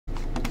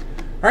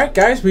Alright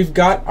guys, we've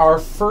got our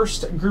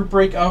first group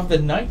break of the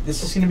night.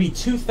 This is going to be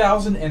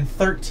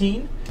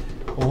 2013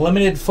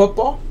 Limited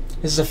Football.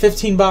 This is a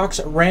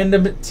 15-box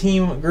random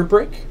team group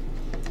break.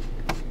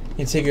 You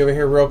can take it over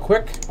here real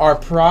quick. Our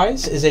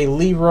prize is a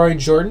Leroy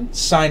Jordan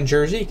signed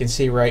jersey. You can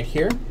see right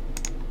here.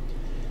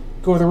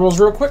 Go over the rules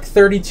real quick.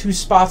 32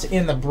 spots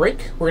in the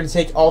break. We're going to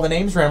take all the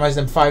names, randomize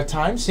them 5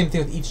 times. Same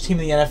thing with each team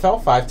in the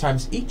NFL, 5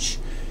 times each.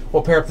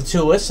 We'll pair up the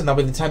 2 lists, and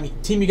that'll be the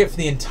team you get for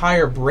the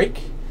entire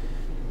break.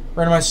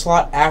 Randomized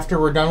slot after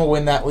we're done will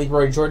win that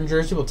Leroy Jordan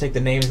jersey. We'll take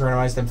the names,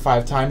 randomize them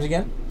 5 times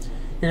again.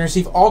 You're going to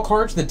receive all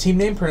cards with the team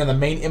name printed on the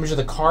main image of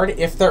the card.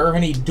 If there are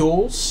any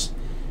duels,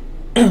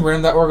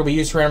 random.org will be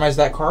used to randomize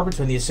that card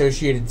between the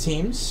associated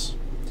teams.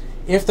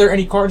 If there are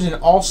any cards in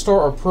an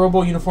All-Star or Pro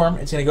Bowl uniform,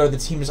 it's going to go to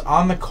the teams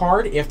on the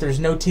card. If there's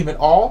no team at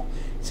all,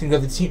 it's going to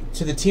go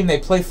to the team they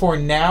play for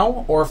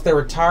now, or if they're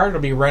retired,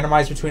 it'll be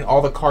randomized between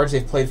all the cards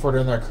they've played for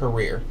during their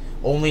career.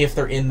 Only if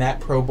they're in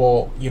that Pro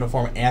Bowl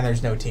uniform and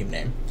there's no team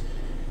name.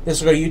 This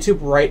will go to YouTube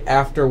right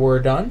after we're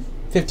done.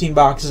 15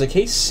 boxes a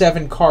case,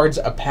 7 cards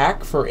a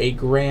pack for a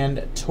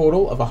grand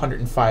total of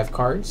 105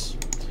 cards.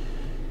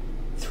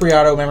 3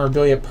 auto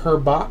memorabilia per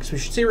box. We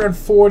should see around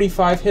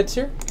 45 hits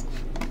here.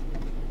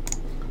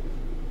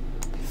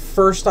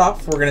 First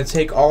off, we're going to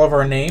take all of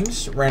our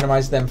names,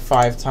 randomize them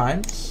 5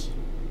 times.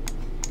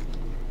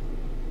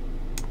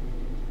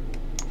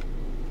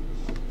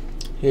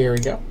 Here we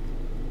go.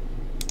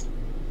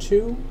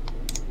 2,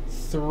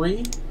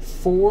 3,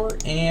 4,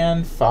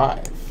 and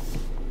 5.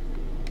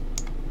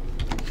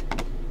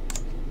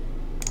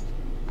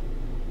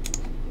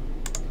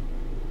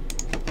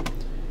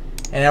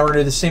 And now we're going to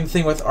do the same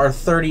thing with our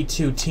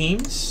 32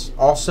 teams,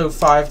 also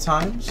 5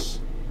 times.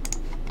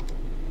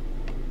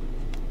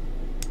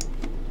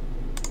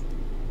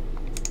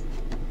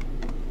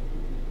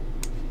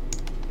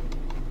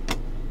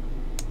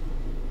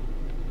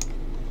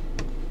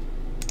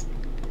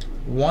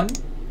 One,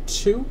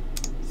 2,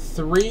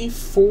 3,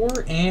 4,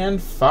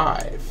 and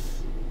 5.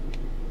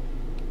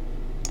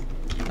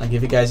 I'll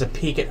give you guys a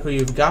peek at who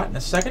you've got in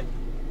a second.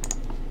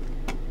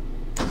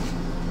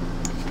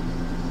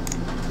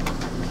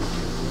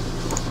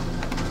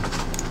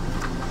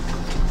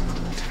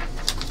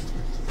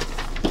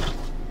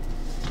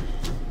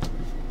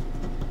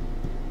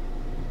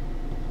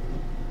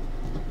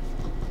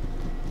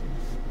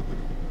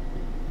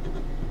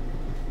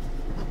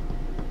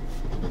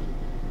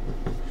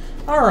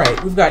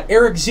 Alright, we've got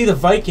Eric Z, the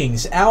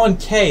Vikings, Alan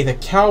K, the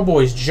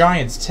Cowboys,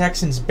 Giants,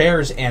 Texans,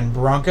 Bears, and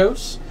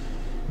Broncos,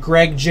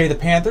 Greg J, the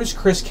Panthers,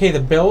 Chris K, the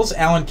Bills,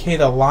 Alan K,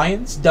 the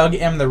Lions, Doug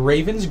M, the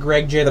Ravens,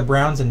 Greg J, the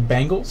Browns and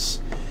Bengals,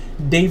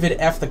 David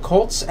F, the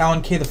Colts,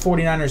 Alan K, the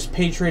 49ers,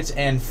 Patriots,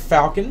 and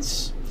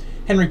Falcons,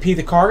 Henry P,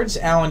 the Cards,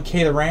 Alan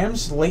K, the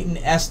Rams, Leighton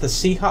S, the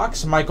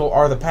Seahawks, Michael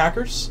R, the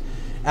Packers,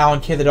 Alan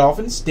K, the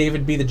Dolphins,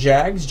 David B, the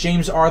Jags,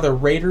 James R, the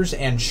Raiders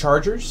and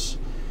Chargers,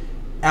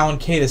 Alan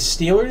K, the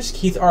Steelers,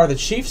 Keith R, the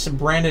Chiefs,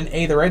 Brandon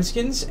A, the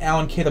Redskins,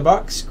 Alan K, the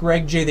Bucks,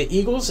 Greg J, the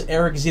Eagles,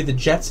 Eric Z, the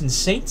Jets and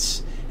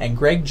Saints, and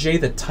Greg J,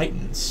 the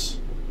Titans.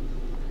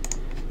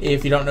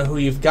 If you don't know who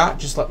you've got,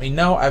 just let me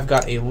know. I've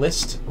got a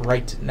list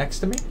right next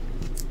to me.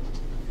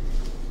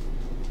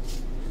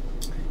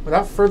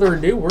 Without further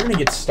ado, we're going to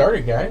get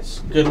started,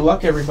 guys. Good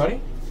luck,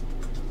 everybody.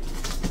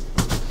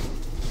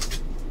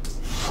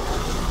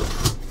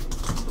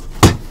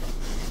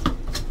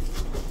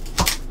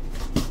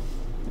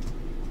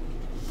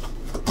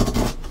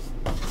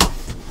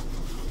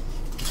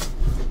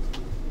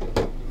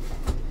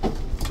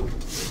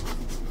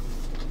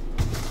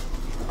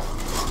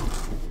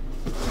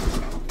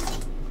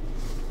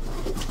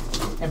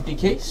 Empty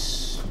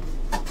case.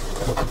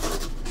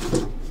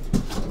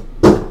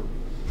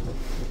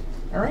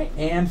 Alright,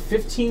 and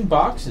 15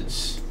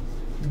 boxes.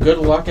 Good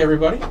luck,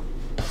 everybody.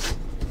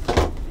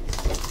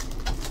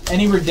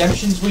 Any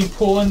redemptions we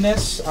pull in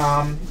this,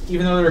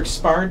 even though they're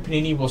expired,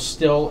 Panini will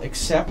still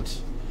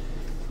accept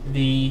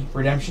the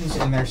redemptions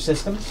in their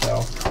system.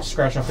 So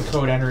scratch off the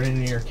code, enter it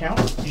into your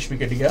account. You should be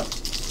good to go.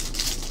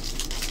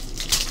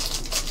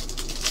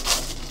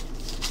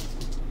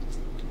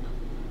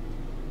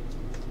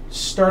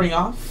 Starting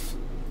off,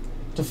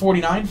 to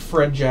 49,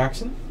 Fred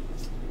Jackson,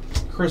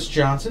 Chris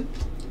Johnson,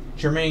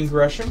 Jermaine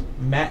Gresham,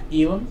 Matt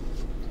Elam,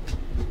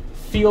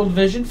 Field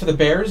Vision for the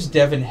Bears,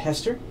 Devin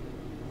Hester.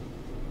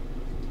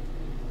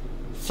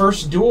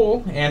 First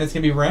duel, and it's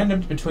going to be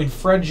random between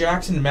Fred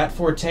Jackson and Matt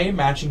Forte,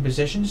 matching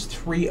positions,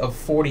 3 of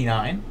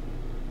 49.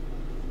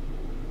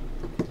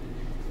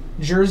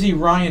 Jersey,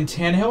 Ryan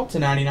Tannehill to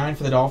 99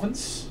 for the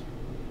Dolphins.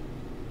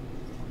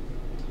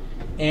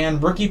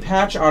 And rookie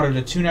patch auto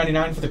to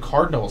 299 for the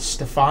Cardinals,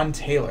 Stephon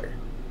Taylor.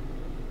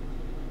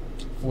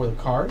 For the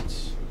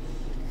Cards.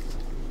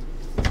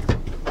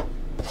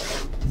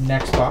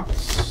 Next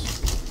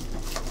box.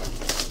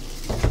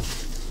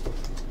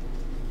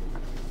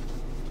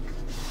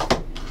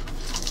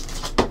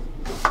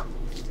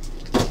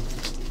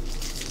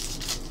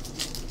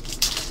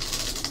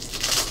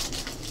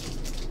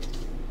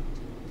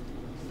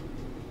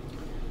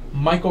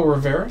 Michael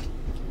Rivera,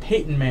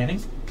 Peyton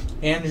Manning,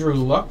 Andrew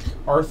Luck,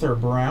 Arthur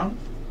Brown,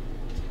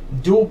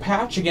 Dual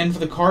patch, again for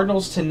the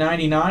Cardinals to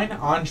 99,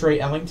 Andre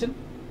Ellington.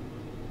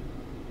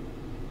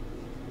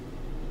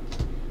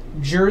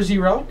 Jersey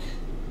relic,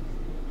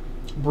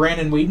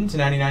 Brandon Whedon to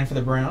 99 for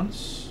the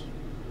Browns.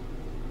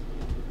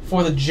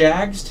 For the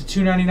Jags to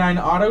 299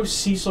 auto,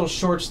 Cecil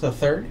Shorts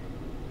III.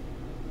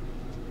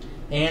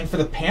 And for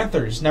the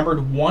Panthers,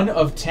 numbered 1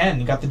 of 10.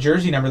 You got the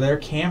jersey number there,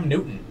 Cam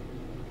Newton.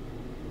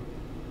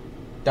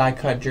 Die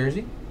cut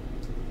jersey.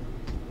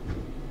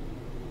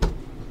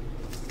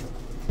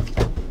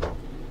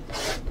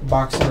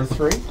 Box number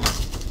 3.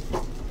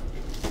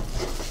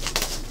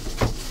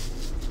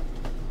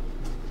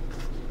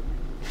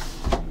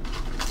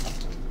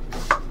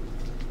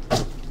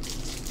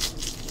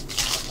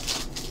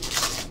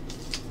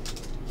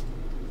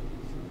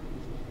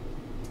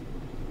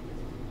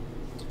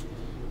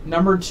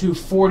 Number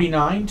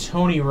 249,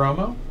 Tony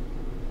Romo.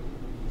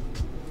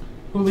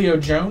 Julio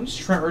Jones,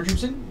 Trent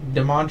Richardson,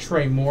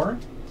 Demontre Moore.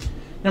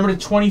 Number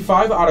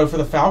 25, auto for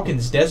the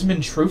Falcons,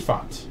 Desmond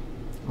Trufant.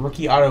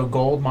 Rookie auto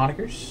gold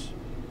monikers.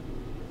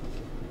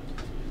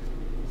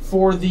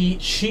 For the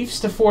Chiefs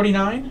to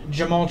 49,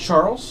 Jamal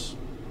Charles.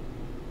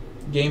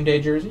 Game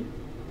day jersey.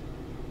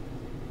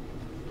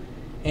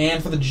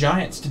 And for the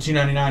Giants to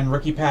 299,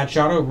 rookie patch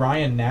auto,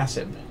 Ryan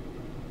Nassib.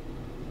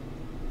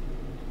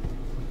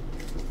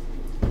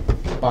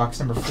 Box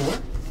number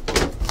 4.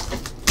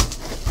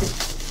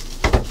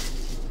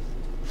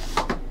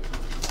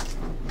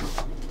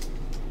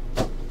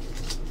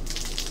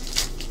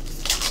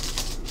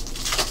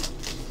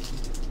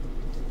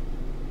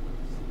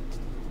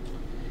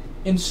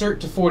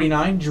 Insert to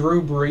 49,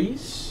 Drew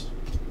Brees,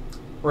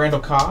 Randall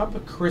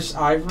Cobb, Chris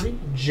Ivory,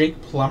 Jake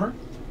Plummer.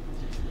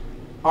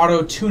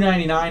 Auto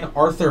 299,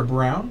 Arthur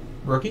Brown,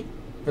 rookie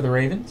for the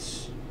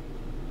Ravens.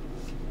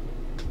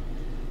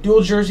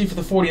 Dual jersey for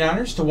the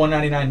 49ers to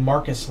 199,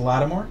 Marcus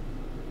Lattimore.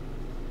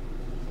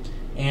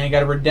 And I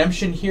got a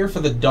redemption here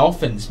for the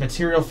Dolphins,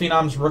 Material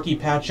Phenoms rookie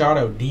patch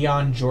auto,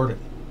 Dion Jordan.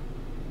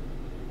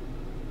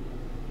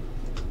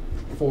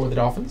 For the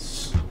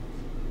Dolphins.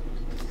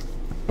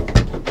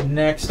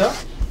 Next up,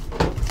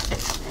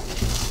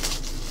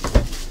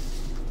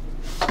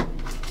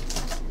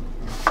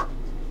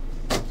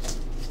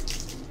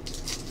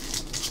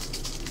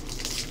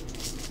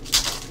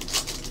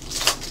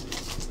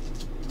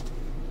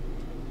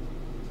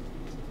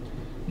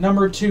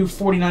 number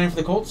 249 for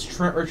the Colts,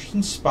 Trent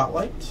Richardson,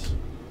 Spotlight.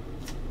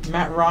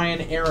 Matt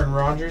Ryan, Aaron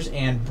Rodgers,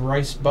 and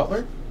Bryce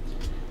Butler.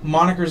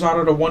 Monikers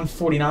auto to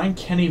 149,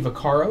 Kenny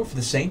Vaccaro for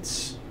the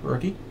Saints,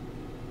 rookie.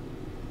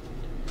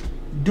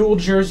 Dual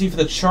jersey for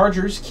the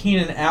Chargers,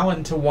 Keenan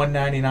Allen to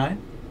 199.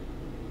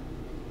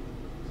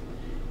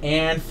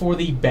 And for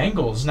the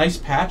Bengals, nice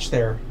patch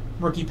there.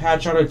 Rookie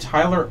patch auto,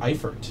 Tyler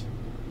Eifert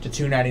to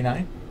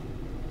 299.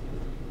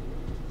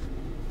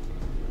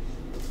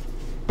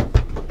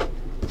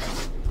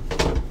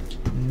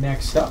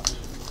 Next up,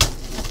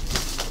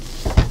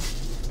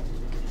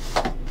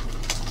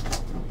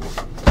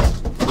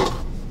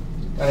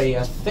 got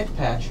a thick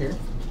patch here.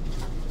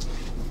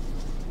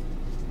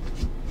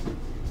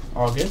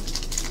 All good.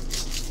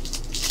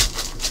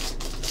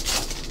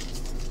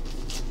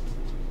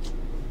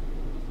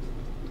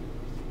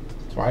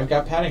 That's why I've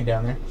got padding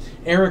down there.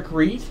 Eric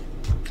Reed,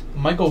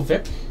 Michael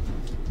Vick,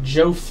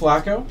 Joe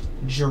Flacco,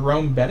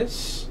 Jerome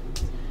Bettis.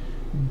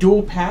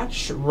 Dual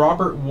patch,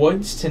 Robert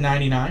Woods to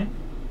 99.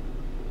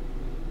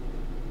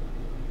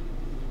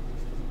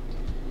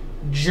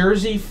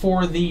 Jersey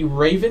for the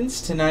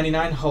Ravens to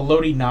 99,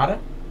 Haloti Ngata.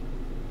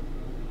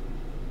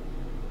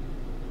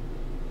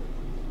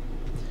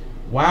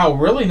 Wow,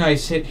 really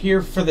nice hit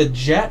here for the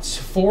Jets.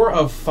 4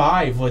 of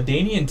 5,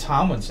 LaDainian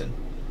Tomlinson.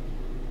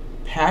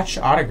 Patch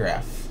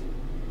autograph.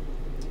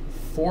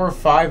 4 of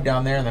 5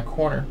 down there in the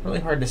corner. Really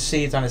hard to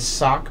see. It's on his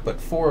sock,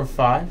 but 4 of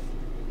 5.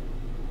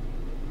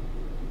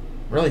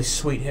 Really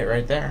sweet hit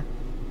right there.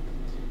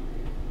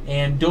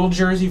 And dual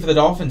jersey for the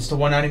Dolphins to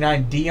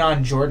 199,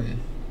 Dion Jordan.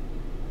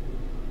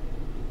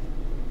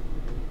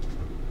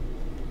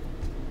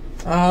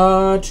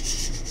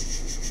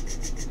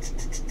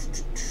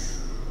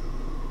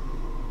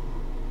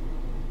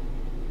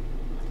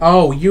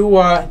 Oh, you,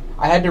 I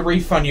had to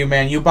refund you,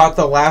 man. You bought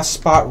the last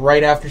spot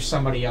right after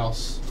somebody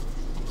else.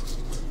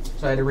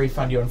 So I had to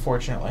refund you,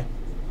 unfortunately.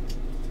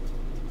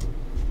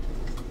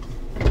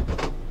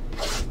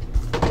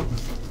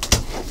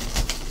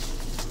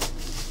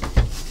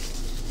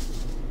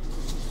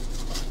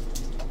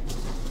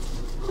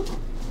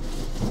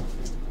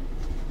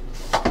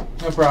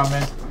 No problem,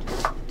 man.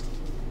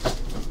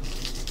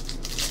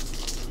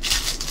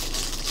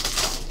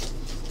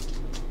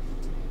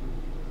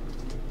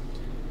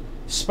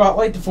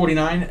 Spotlight to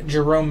 49,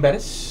 Jerome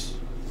Bettis.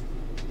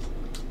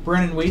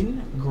 Brandon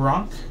Whedon,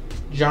 Gronk,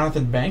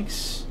 Jonathan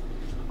Banks.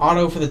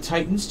 Auto for the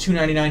Titans,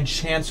 299,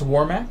 Chance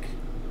Warmack.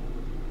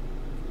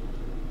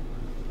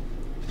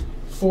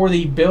 For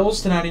the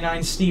Bills to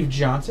 99, Steve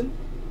Johnson.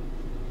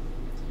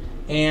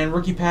 And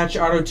rookie patch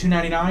auto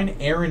 299,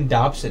 Aaron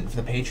Dobson for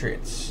the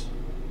Patriots.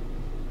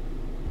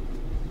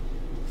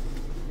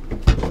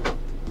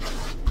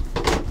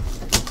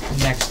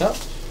 Next up,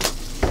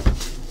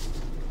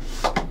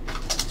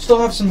 Still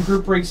have some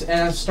group breaks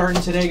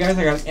starting today, guys.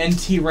 I got an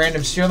NT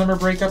random serial number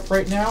break up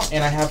right now,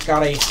 and I have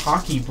got a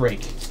hockey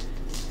break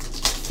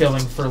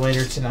filling for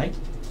later tonight.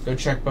 Go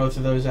check both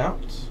of those out.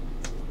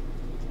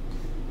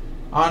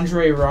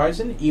 Andre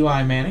Rison,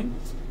 Eli Manning,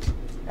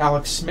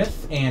 Alex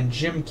Smith, and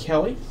Jim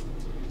Kelly.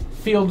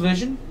 Field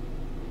Vision,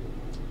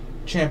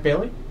 Champ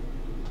Bailey.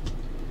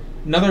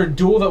 Another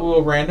dual that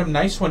will random.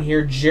 Nice one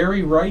here.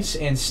 Jerry Rice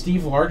and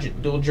Steve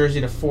Largent. Dual jersey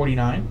to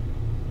 49.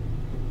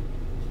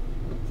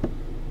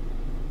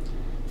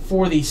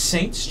 For the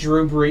Saints,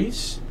 Drew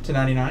Brees to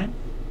 99.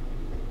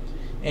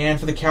 And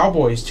for the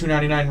Cowboys,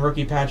 299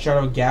 rookie patch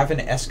auto, Gavin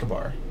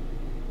Escobar.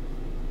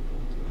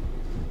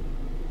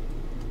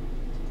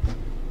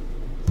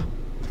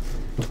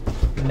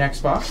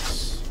 Next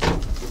box.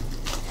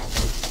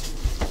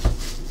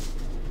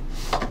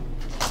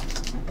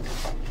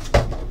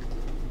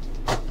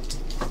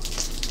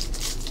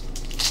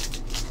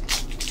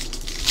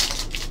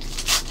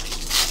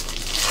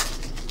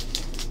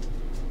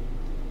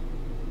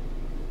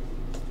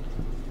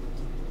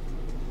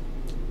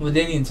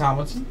 LaDainian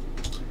Tomlinson,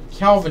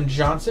 Calvin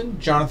Johnson,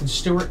 Jonathan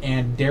Stewart,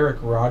 and Derek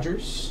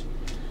Rogers.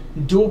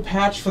 Dual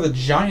patch for the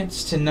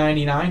Giants to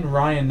 99,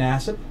 Ryan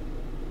Nassib.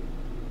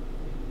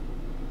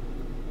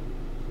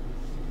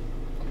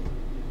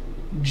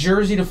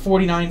 Jersey to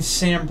 49,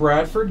 Sam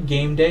Bradford,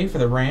 game day for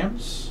the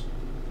Rams.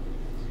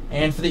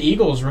 And for the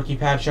Eagles, rookie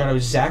patch auto,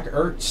 Zach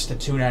Ertz to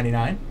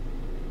 299.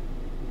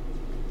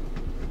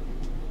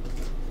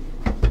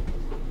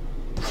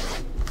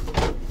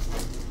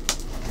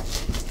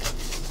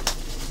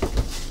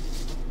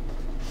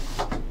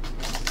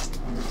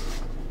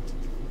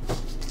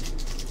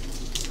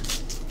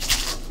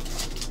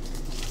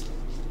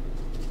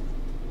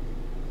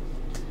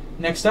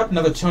 Next up,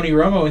 another Tony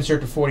Romo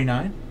insert to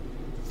 49.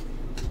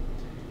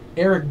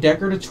 Eric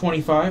Decker to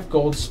 25,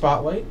 gold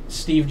spotlight.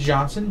 Steve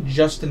Johnson,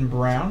 Justin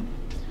Brown.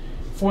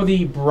 For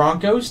the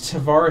Broncos,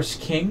 Tavares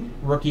King,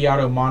 rookie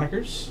auto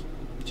monikers,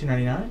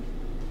 $2.99.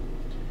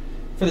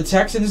 For the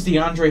Texans,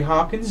 DeAndre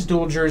Hopkins,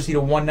 dual jersey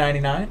to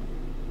 $1.99.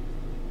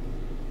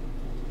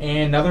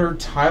 And another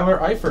Tyler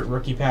Eifert,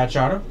 rookie patch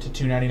auto to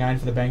 $2.99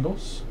 for the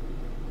Bengals.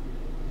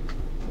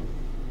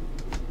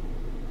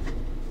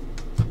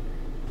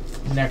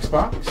 Next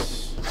box.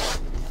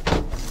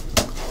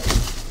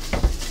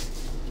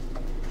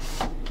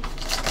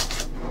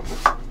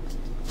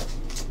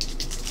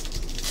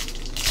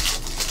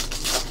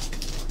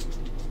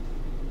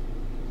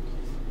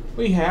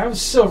 We have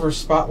Silver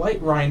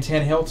Spotlight, Ryan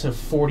Tannehill to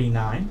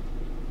 49.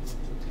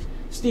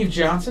 Steve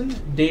Johnson,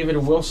 David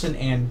Wilson,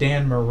 and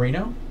Dan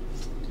Marino.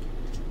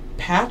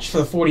 Patch for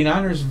the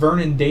 49ers,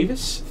 Vernon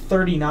Davis,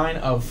 39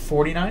 of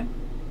 49.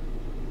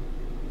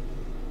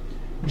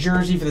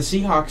 Jersey for the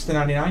Seahawks to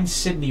 99,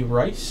 Sidney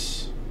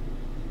Rice.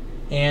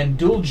 And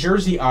dual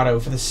jersey auto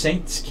for the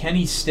Saints,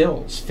 Kenny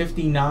Stills,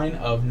 59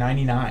 of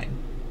 99.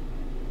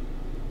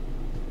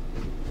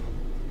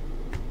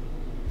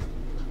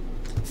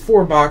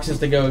 4 boxes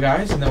to go,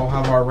 guys, and then we'll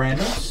have our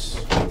randoms.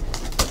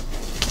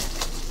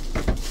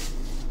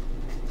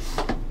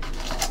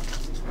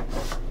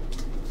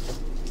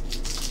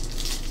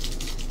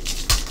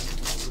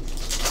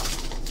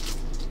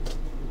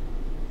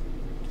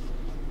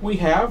 We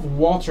have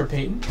Walter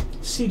Payton,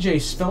 C.J.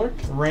 Spiller,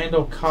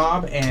 Randall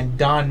Cobb, and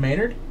Don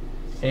Maynard.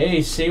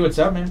 Hey, C, what's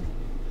up, man?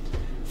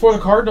 For the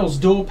Cardinals,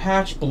 dual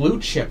patch blue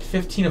chip,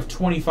 15 of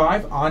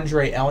 25,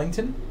 Andre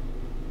Ellington.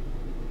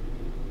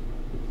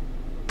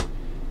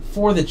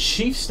 For the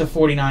Chiefs, the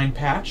 49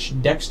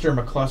 patch, Dexter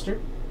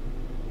McCluster.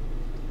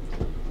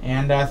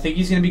 And I think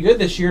he's going to be good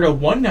this year to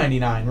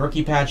 $1.99,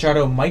 rookie patch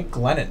auto, Mike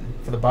Glennon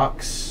for the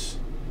Bucks.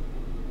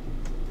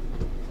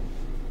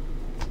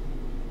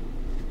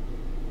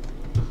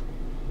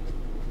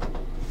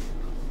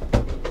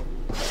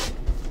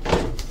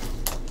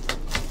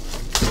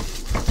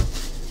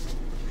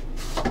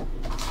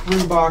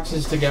 Three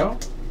boxes to go.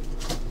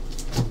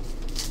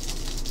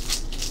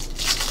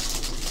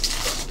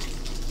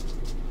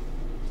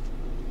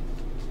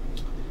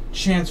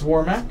 Chance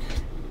Warmack,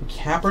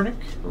 Kaepernick,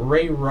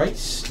 Ray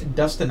Rice,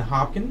 Dustin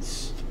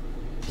Hopkins.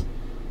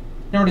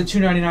 Number to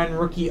 299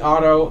 rookie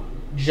auto,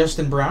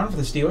 Justin Brown for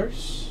the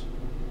Steelers.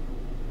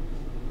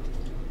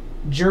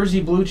 Jersey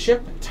blue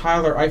chip,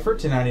 Tyler Eifert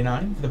to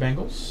 99 for the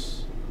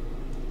Bengals.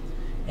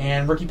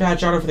 And rookie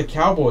patch auto for the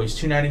Cowboys,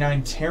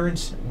 299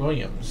 Terrence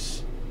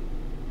Williams.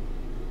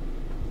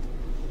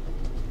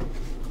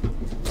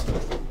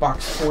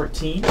 Box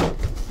 14.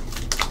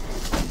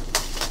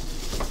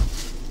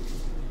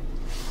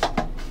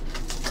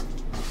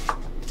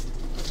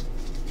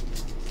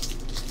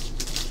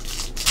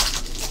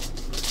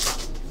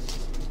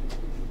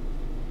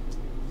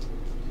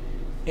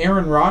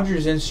 Aaron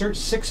Rodgers insert,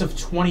 6 of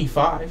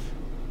 25.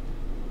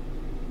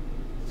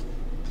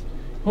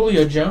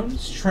 Julio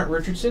Jones, Trent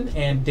Richardson,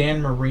 and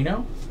Dan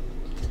Marino.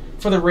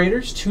 For the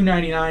Raiders,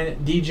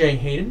 $2.99 DJ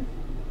Hayden.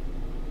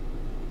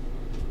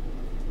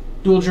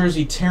 Dual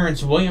jersey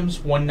Terrence Williams,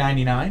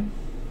 $1.99.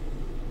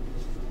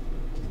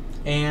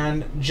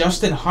 And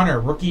Justin Hunter,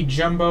 rookie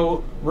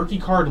jumbo, rookie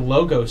card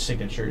logo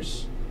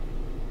signatures.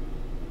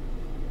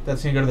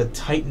 That's going to go to the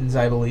Titans,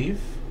 I believe.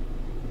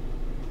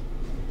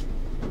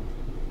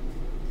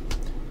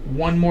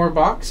 One more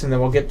box, and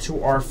then we'll get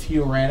to our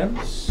few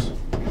randoms.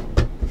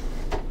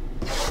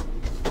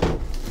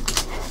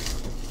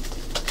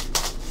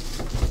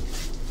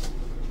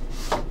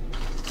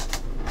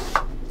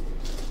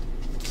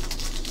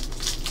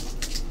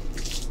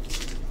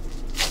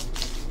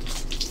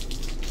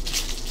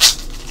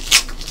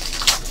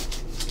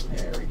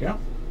 There we go.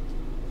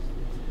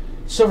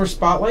 Silver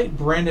Spotlight,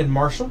 Brandon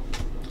Marshall.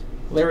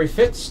 Larry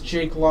Fitz,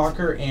 Jake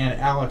Locker, and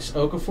Alex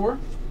Okafor.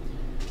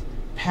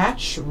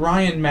 Patch,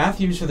 Ryan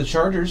Matthews for the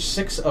Chargers,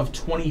 6 of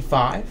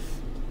 25.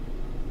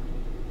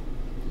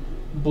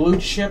 Blue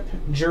chip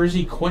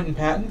jersey, Quentin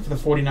Patton for the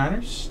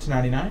 49ers,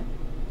 /99.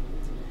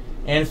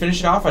 And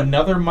finish it off,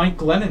 another Mike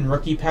Glennon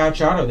rookie patch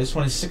auto. This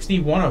one is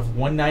 61 of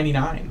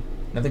 199.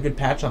 Another good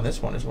patch on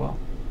this one as well.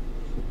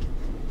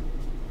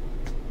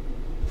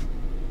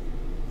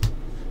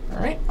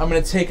 Alright, I'm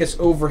going to take us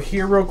over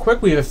here real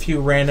quick. We have a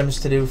few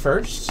randoms to do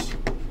first.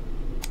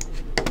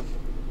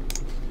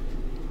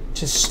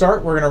 To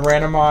start, we're going to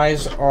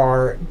randomize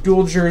our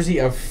dual jersey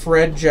of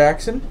Fred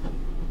Jackson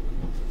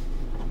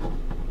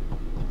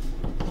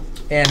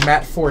and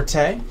Matt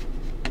Forte.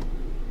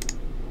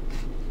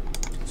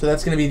 So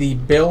that's going to be the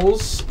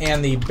Bills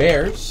and the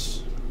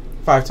Bears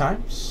 5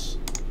 times.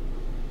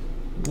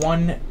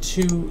 1,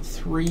 2,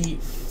 3,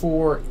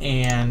 4,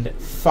 and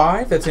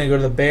 5. That's going to go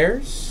to the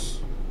Bears.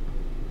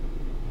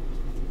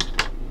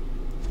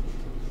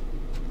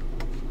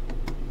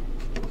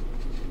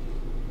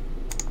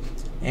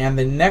 And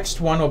the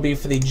next one will be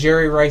for the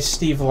Jerry Rice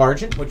Steve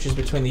Largent, which is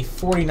between the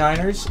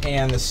 49ers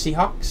and the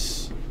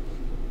Seahawks.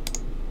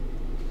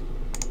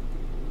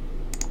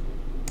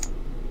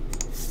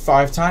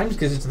 5 times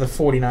because it's the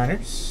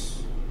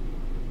 49ers.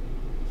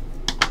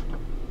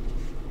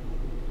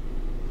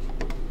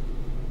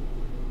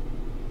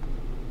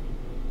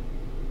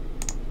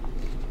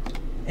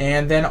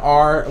 And then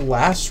our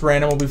last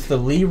random will be for the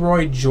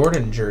Leroy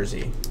Jordan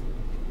jersey.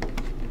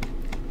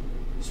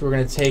 So we're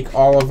going to take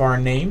all of our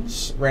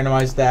names,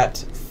 randomize that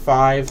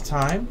 5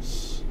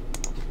 times.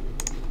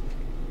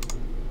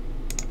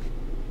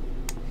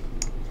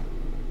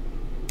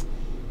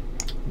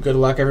 Good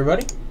luck,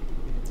 everybody.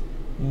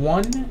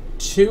 1,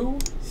 2,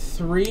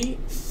 3,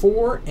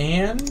 4,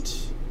 and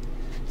it's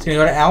going to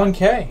go to Alan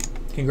K.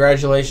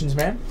 Congratulations,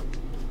 man.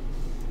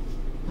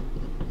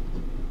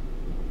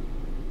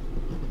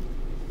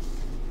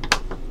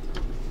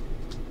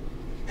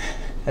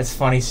 That's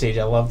funny, Siege.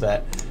 I love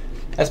that.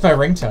 That's my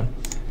ringtone.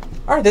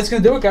 Alright, that's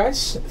going to do it,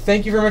 guys.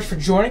 Thank you very much for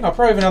joining. I'll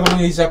probably have another one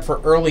of these up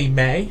for early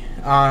May.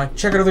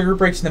 Check out other group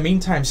breaks in the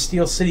meantime,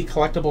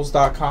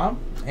 SteelCityCollectibles.com,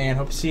 and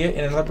hope to see you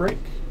in another break.